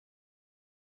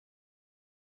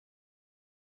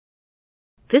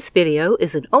This video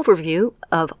is an overview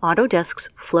of Autodesk's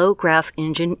Flow Graph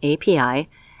Engine API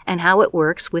and how it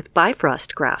works with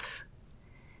Bifrost graphs.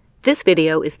 This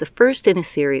video is the first in a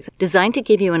series designed to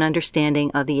give you an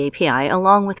understanding of the API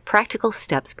along with practical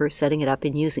steps for setting it up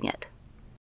and using it.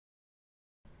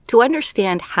 To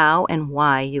understand how and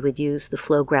why you would use the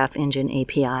Flow Graph Engine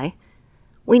API,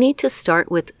 we need to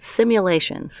start with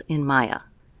simulations in Maya.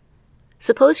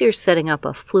 Suppose you're setting up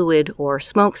a fluid or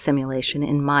smoke simulation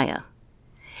in Maya.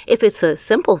 If it's a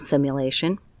simple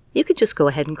simulation, you could just go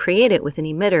ahead and create it with an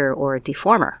emitter or a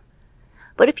deformer.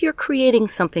 But if you're creating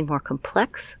something more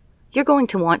complex, you're going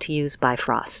to want to use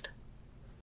Bifrost.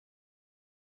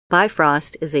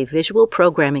 Bifrost is a visual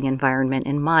programming environment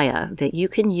in Maya that you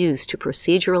can use to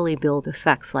procedurally build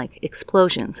effects like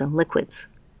explosions and liquids.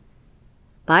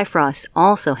 Bifrost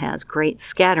also has great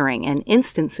scattering and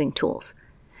instancing tools,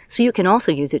 so you can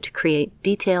also use it to create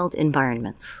detailed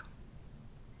environments.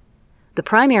 The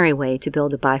primary way to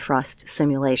build a Bifrost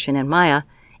simulation in Maya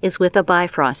is with a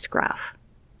Bifrost graph.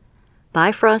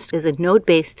 Bifrost is a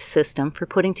node-based system for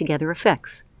putting together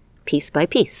effects, piece by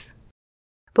piece.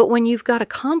 But when you've got a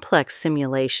complex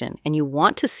simulation and you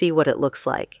want to see what it looks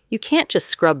like, you can't just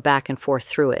scrub back and forth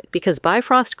through it because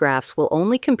Bifrost graphs will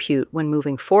only compute when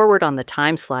moving forward on the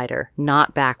time slider,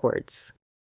 not backwards.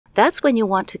 That's when you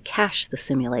want to cache the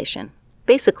simulation.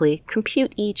 Basically,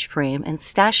 compute each frame and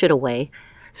stash it away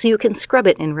so you can scrub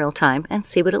it in real time and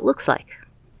see what it looks like.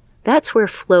 That's where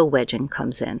flow wedging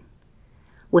comes in.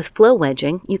 With flow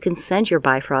wedging, you can send your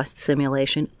Bifrost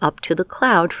simulation up to the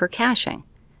cloud for caching,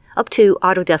 up to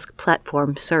Autodesk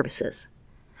Platform Services.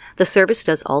 The service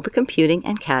does all the computing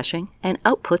and caching and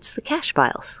outputs the cache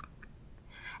files.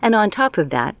 And on top of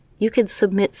that, you can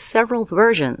submit several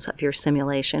versions of your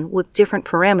simulation with different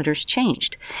parameters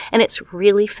changed, and it's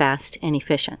really fast and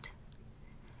efficient.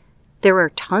 There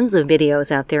are tons of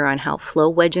videos out there on how flow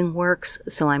wedging works,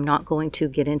 so I'm not going to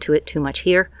get into it too much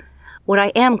here. What I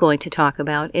am going to talk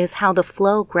about is how the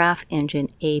Flow Graph Engine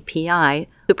API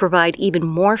to provide even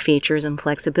more features and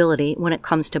flexibility when it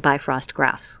comes to Bifrost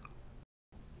graphs.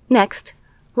 Next,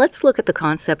 let's look at the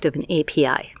concept of an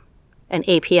API. An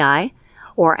API,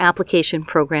 or Application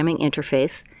Programming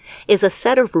Interface, is a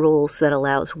set of rules that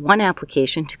allows one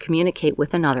application to communicate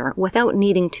with another without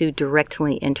needing to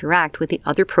directly interact with the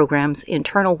other program's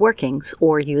internal workings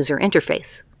or user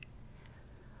interface.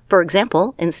 For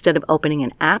example, instead of opening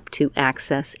an app to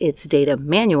access its data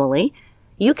manually,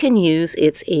 you can use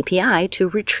its API to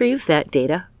retrieve that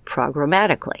data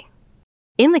programmatically.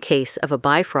 In the case of a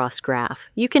Bifrost graph,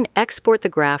 you can export the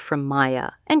graph from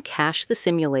Maya and cache the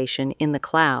simulation in the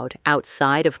cloud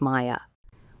outside of Maya.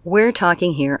 We're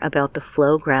talking here about the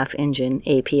Flow Graph Engine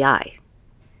API.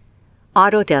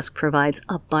 Autodesk provides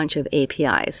a bunch of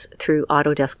APIs through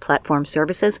Autodesk Platform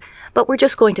Services, but we're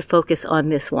just going to focus on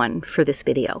this one for this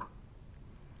video.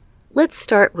 Let's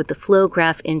start with the Flow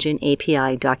Graph Engine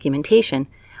API documentation,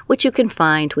 which you can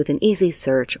find with an easy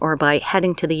search or by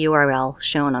heading to the URL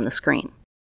shown on the screen.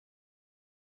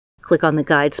 Click on the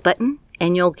Guides button,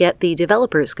 and you'll get the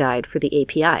Developer's Guide for the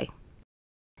API.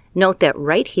 Note that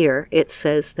right here it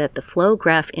says that the Flow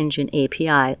Graph Engine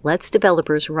API lets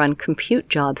developers run compute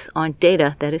jobs on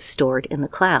data that is stored in the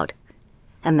cloud.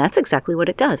 And that's exactly what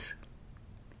it does.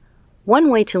 One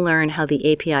way to learn how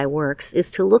the API works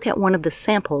is to look at one of the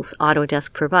samples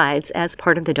Autodesk provides as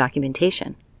part of the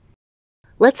documentation.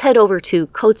 Let's head over to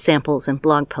Code Samples and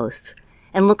Blog Posts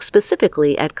and look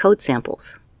specifically at code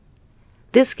samples.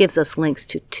 This gives us links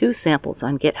to two samples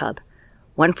on GitHub,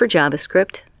 one for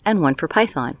JavaScript and one for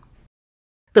Python.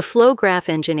 The Flow Graph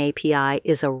Engine API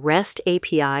is a REST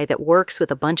API that works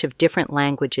with a bunch of different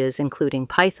languages, including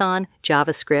Python,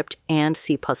 JavaScript, and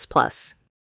C++.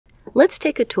 Let's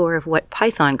take a tour of what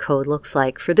Python code looks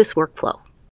like for this workflow.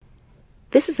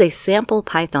 This is a sample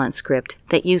Python script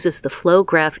that uses the Flow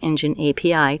Graph Engine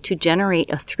API to generate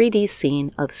a 3D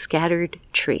scene of scattered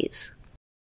trees.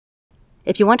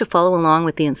 If you want to follow along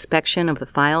with the inspection of the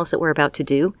files that we're about to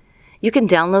do, you can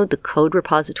download the code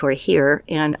repository here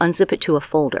and unzip it to a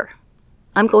folder.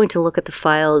 I'm going to look at the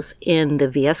files in the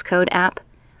VS Code app,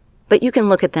 but you can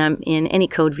look at them in any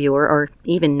code viewer or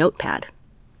even Notepad.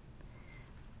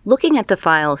 Looking at the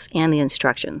files and the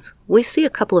instructions, we see a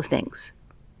couple of things.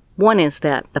 One is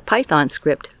that the Python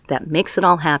script that makes it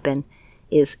all happen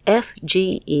is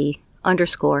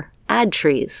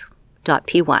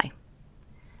fge_addtrees.py.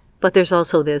 But there's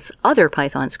also this other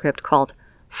Python script called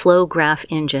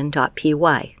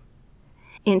flowgraphengine.py.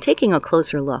 In taking a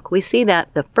closer look, we see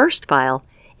that the first file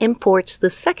imports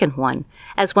the second one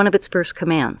as one of its first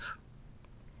commands.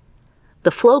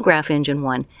 The Flow Graph Engine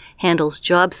one handles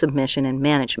job submission and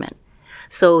management,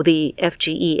 So the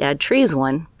FGE Add Trees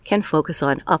one can focus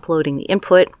on uploading the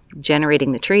input,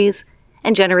 generating the trees,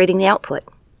 and generating the output.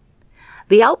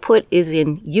 The output is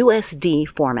in USD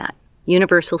format,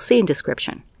 Universal Scene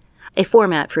Description, a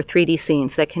format for 3D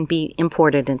scenes that can be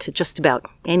imported into just about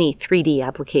any 3D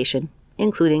application,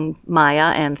 including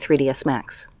Maya and 3ds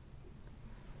Max.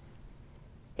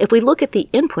 If we look at the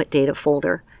input data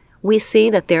folder, we see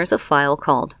that there's a file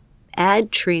called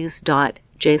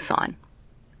addtrees.json.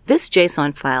 This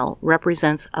JSON file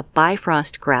represents a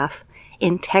Bifrost graph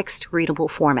in text-readable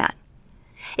format.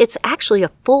 It's actually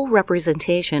a full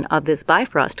representation of this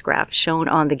Bifrost graph shown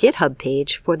on the GitHub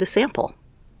page for the sample.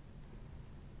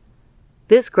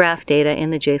 This graph data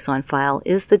in the JSON file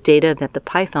is the data that the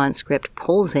Python script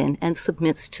pulls in and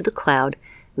submits to the cloud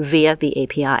via the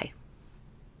API.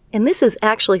 And this is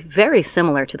actually very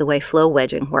similar to the way flow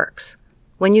wedging works.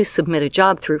 When you submit a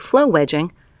job through flow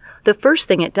wedging, the first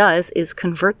thing it does is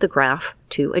convert the graph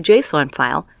to a JSON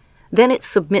file. Then it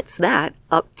submits that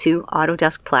up to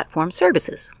Autodesk Platform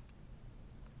Services.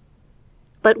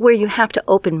 But where you have to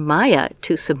open Maya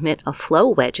to submit a flow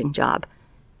wedging job,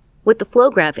 with the Flow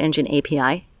Graph Engine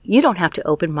API, you don't have to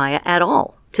open Maya at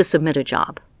all to submit a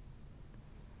job.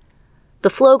 The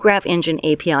Flow Graph Engine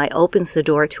API opens the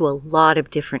door to a lot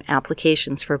of different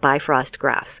applications for Bifrost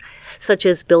graphs, such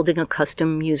as building a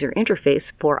custom user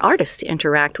interface for artists to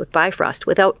interact with Bifrost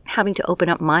without having to open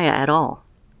up Maya at all.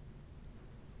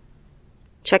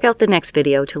 Check out the next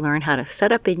video to learn how to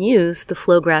set up and use the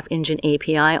Flow Graph Engine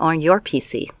API on your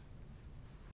PC.